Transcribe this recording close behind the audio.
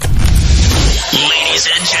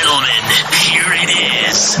Ladies and gentlemen, here it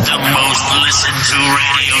is, the most listened to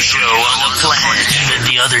radio show on the planet.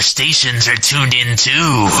 Even the other stations are tuned in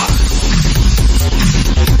too.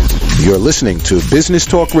 You're listening to Business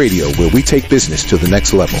Talk Radio, where we take business to the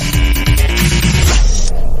next level.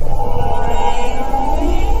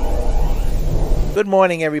 Good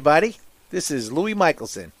morning, everybody. This is Louis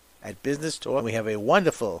Michelson at Business Talk. We have a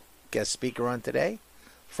wonderful guest speaker on today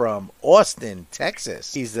from Austin,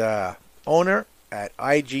 Texas. He's the owner at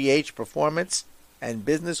IGH Performance and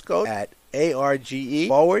Business Coach at ARGE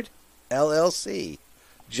Forward LLC.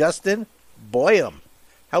 Justin Boyum.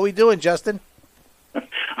 How we doing, Justin?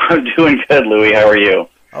 I'm doing good, Louis. How are you?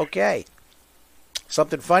 Okay.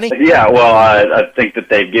 Something funny? Yeah, well, I think that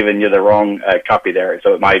they've given you the wrong copy there.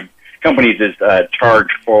 So my company's is Charge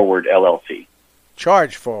Forward LLC.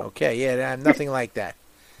 Charge Forward. Okay, yeah, nothing like that.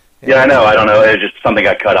 Yeah, I know. I don't know. It just something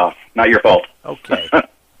got cut off. Not your fault. Okay.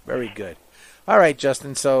 Very good. All right,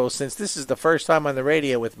 Justin. So since this is the first time on the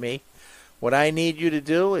radio with me, what I need you to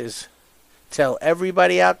do is tell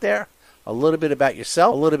everybody out there a little bit about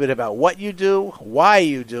yourself, a little bit about what you do, why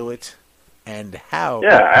you do it, and how.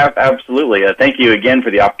 Yeah, absolutely. Thank you again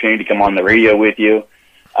for the opportunity to come on the radio with you.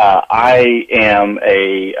 I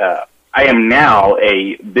am now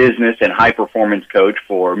a business and high performance coach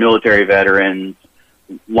for military veterans,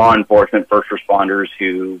 law enforcement, first responders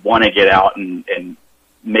who want to get out and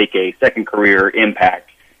make a second career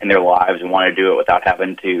impact in their lives and want to do it without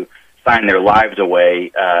having to sign their lives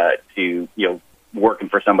away to working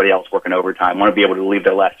for somebody else, working overtime, want to be able to leave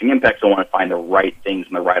their lasting impact, so want to find the right things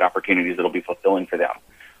and the right opportunities that will be fulfilling for them.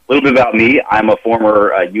 A little bit about me. I'm a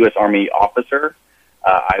former U.S. Army officer.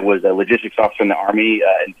 I was a logistics officer in the Army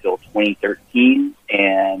until 2013,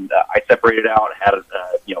 and I separated out, had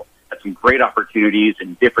some great opportunities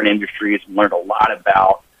in different industries, and learned a lot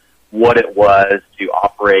about what it was to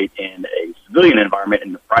operate in a civilian environment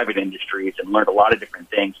in the private industries, and learned a lot of different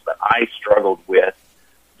things. But I struggled with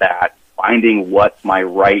that, finding what's my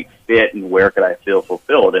right fit and where could I feel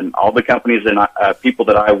fulfilled. And all the companies and people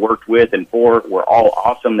that I worked with and for were all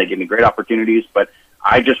awesome. They gave me great opportunities, but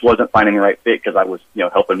I just wasn't finding the right fit because I was,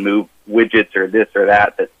 helping move widgets or this or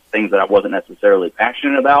that things that I wasn't necessarily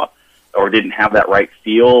passionate about or didn't have that right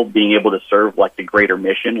feel, being able to serve like the greater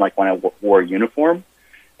mission, like when I wore a uniform.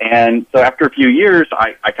 And so after a few years,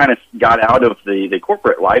 I kind of got out of the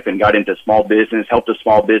corporate life and got into small business, helped a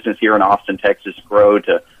small business here in Austin, Texas grow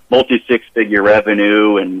to multi-six-figure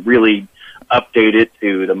revenue and really update it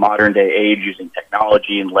to the modern day age using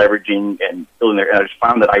technology and leveraging and building there. And I just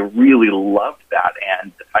found that I really loved that.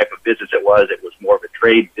 And the type of business it was more of a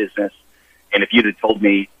trade business. And if you'd have told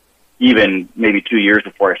me even maybe 2 years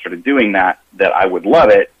before I started doing that I would love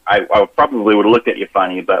it, I probably would have looked at you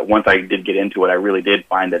funny. But once I did get into it, I really did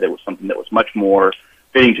find that it was something that was much more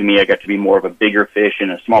fitting to me. I got to be more of a bigger fish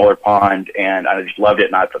in a smaller pond, and I just loved it.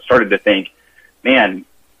 And I started to think, man,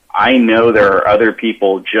 I know there are other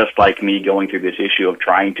people just like me going through this issue of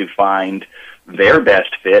trying to find their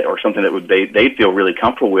best fit or something that they feel really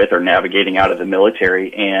comfortable with or navigating out of the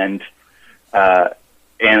military, and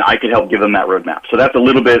I could help give them that roadmap. So that's a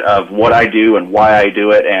little bit of what I do and why I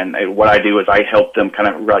do it. And what I do is I help them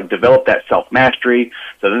kind of like develop that self-mastery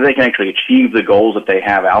so that they can actually achieve the goals that they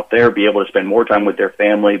have out there, be able to spend more time with their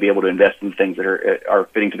family, be able to invest in things that are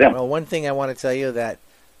fitting to them. Well, one thing I want to tell you that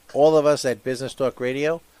all of us at Business Talk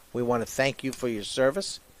Radio, we want to thank you for your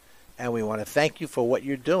service, and we want to thank you for what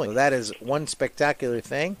you're doing. So that is one spectacular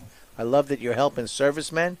thing. I love that you're helping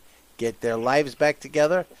servicemen get their lives back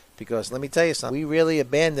together, because let me tell you something, we really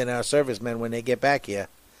abandon our servicemen when they get back here.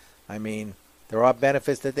 I mean, there are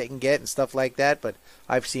benefits that they can get and stuff like that, but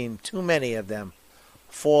I've seen too many of them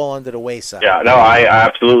fall under the wayside. Yeah, no, I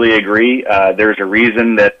absolutely agree. There's a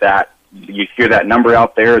reason that you hear that number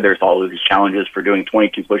out there. There's all of these challenges for doing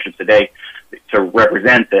 22 push-ups a day to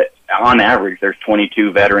represent that on average there's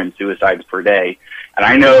 22 veteran suicides per day. And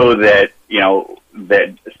I know that,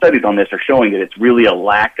 that studies on this are showing that it's really a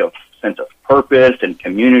lack of sense of purpose and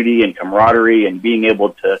community and camaraderie and being able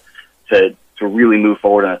to really move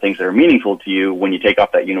forward on the things that are meaningful to you when you take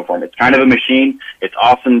off that uniform. It's kind of a machine. It's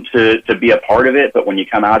awesome to be a part of it, but when you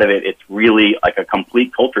come out of it, it's really like a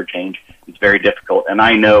complete culture change. It's very difficult. And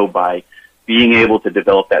I know by being able to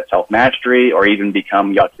develop that self-mastery or even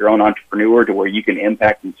become your own entrepreneur to where you can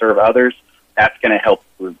impact and serve others, that's going to help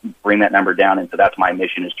bring that number down. And so that's my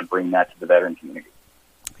mission, is to bring that to the veteran community.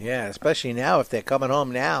 Yeah, especially now if they're coming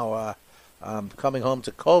home now, coming home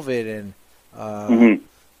to COVID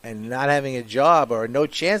and not having a job or no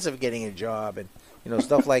chance of getting a job and,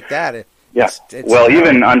 stuff like that.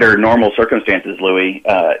 Even under normal circumstances, Louis,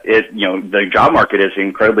 the job market is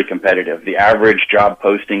incredibly competitive. The average job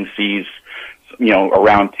posting sees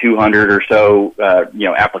around 200 or so,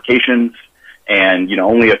 applications. And,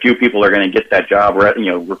 only a few people are going to get that job.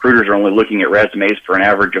 Recruiters are only looking at resumes for an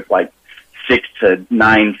average of like 6 to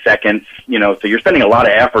 9 seconds, so you're spending a lot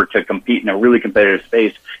of effort to compete in a really competitive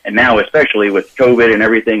space. And now, especially with COVID and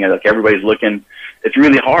everything, like everybody's looking, it's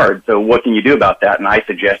really hard. So what can you do about that? And I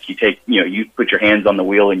suggest you take, you put your hands on the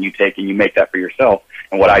wheel and you make that for yourself.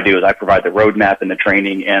 And what I do is I provide the roadmap and the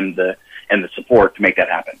training and the support to make that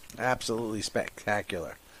happen. Absolutely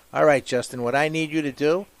spectacular. All right, Justin, what I need you to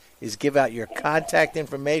do is give out your contact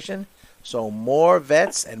information so more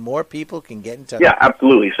vets and more people can get in touch. Yeah,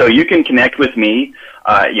 absolutely. So you can connect with me,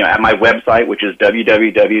 at my website, which is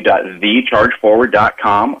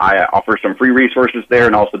www.thechargeforward.com. I offer some free resources there,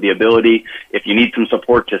 and also the ability, if you need some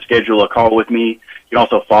support, to schedule a call with me. You can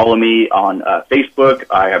also follow me on Facebook.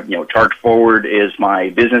 I have, Charge Forward is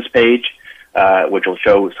my business page, which will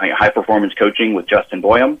show high performance coaching with Justin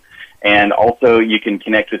Boyum. And also you can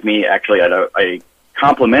connect with me actually at a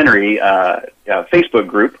complimentary Facebook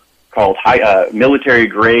group called Military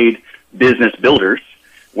Grade Business Builders,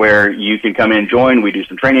 where you can come in and join. We do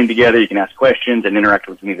some training together. You can ask questions and interact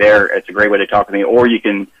with me there. It's a great way to talk to me. Or you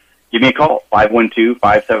can give me a call,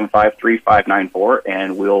 512-575-3594,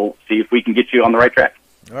 and we'll see if we can get you on the right track.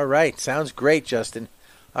 All right. Sounds great, Justin.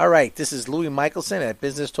 All right. This is Louis Michelson at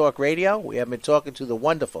Business Talk Radio. We have been talking to the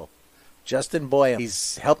wonderful Justin Boyum.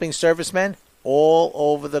 He's helping servicemen all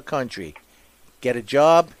over the country get a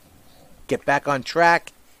job, get back on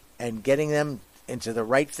track, and getting them into the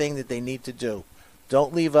right thing that they need to do.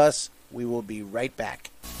 Don't leave us. We will be right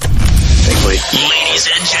back. Thanks, Lee. Ladies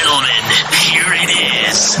and gentlemen, here it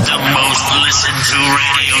is. The most listened to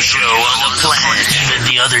radio show on the planet. Even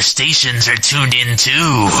the other stations are tuned in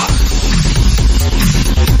too.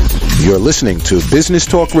 You're listening to Business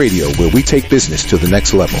Talk Radio, where we take business to the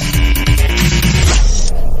next level.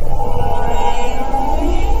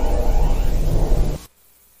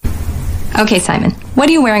 Okay, Simon, what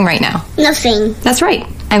are you wearing right now? Nothing. That's right.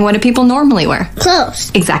 And what do people normally wear? Clothes.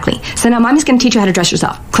 Exactly. So now Mommy's going to teach you how to dress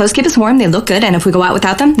yourself. Clothes keep us warm, they look good, and if we go out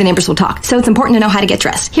without them, the neighbors will talk. So it's important to know how to get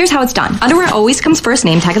dressed. Here's how it's done. Underwear always comes first,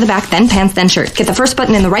 name tag at the back, then pants, then shirt. Get the first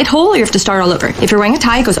button in the right hole, or you have to start all over. If you're wearing a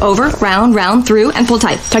tie, it goes over, round, round, through, and pull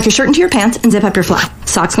tight. Tuck your shirt into your pants and zip up your fly.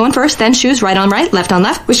 Socks going first, then shoes, right on right, left on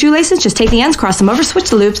left. With shoelaces, just take the ends, cross them over, switch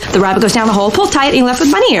the loops. The rabbit goes down the hole, pull tight, and you're left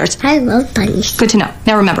with bunny ears. I love bunnies. Good to know.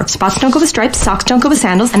 Now remember, spots don't go with stripes, socks don't go with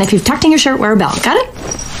sandals, and if you've tucked in your shirt, wear a belt. Got it?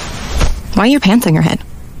 Why are your pants on your head?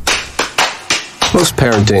 Most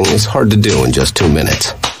parenting is hard to do in just 2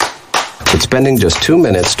 minutes. But spending just 2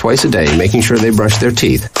 minutes twice a day making sure they brush their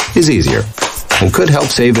teeth is easier and could help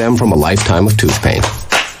save them from a lifetime of tooth pain.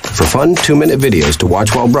 For fun 2-minute videos to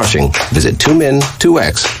watch while brushing, visit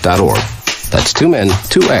 2min2x.org. That's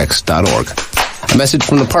 2min2x.org. A message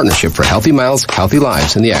from the Partnership for Healthy Mouths, Healthy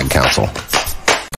Lives and the Ad Council.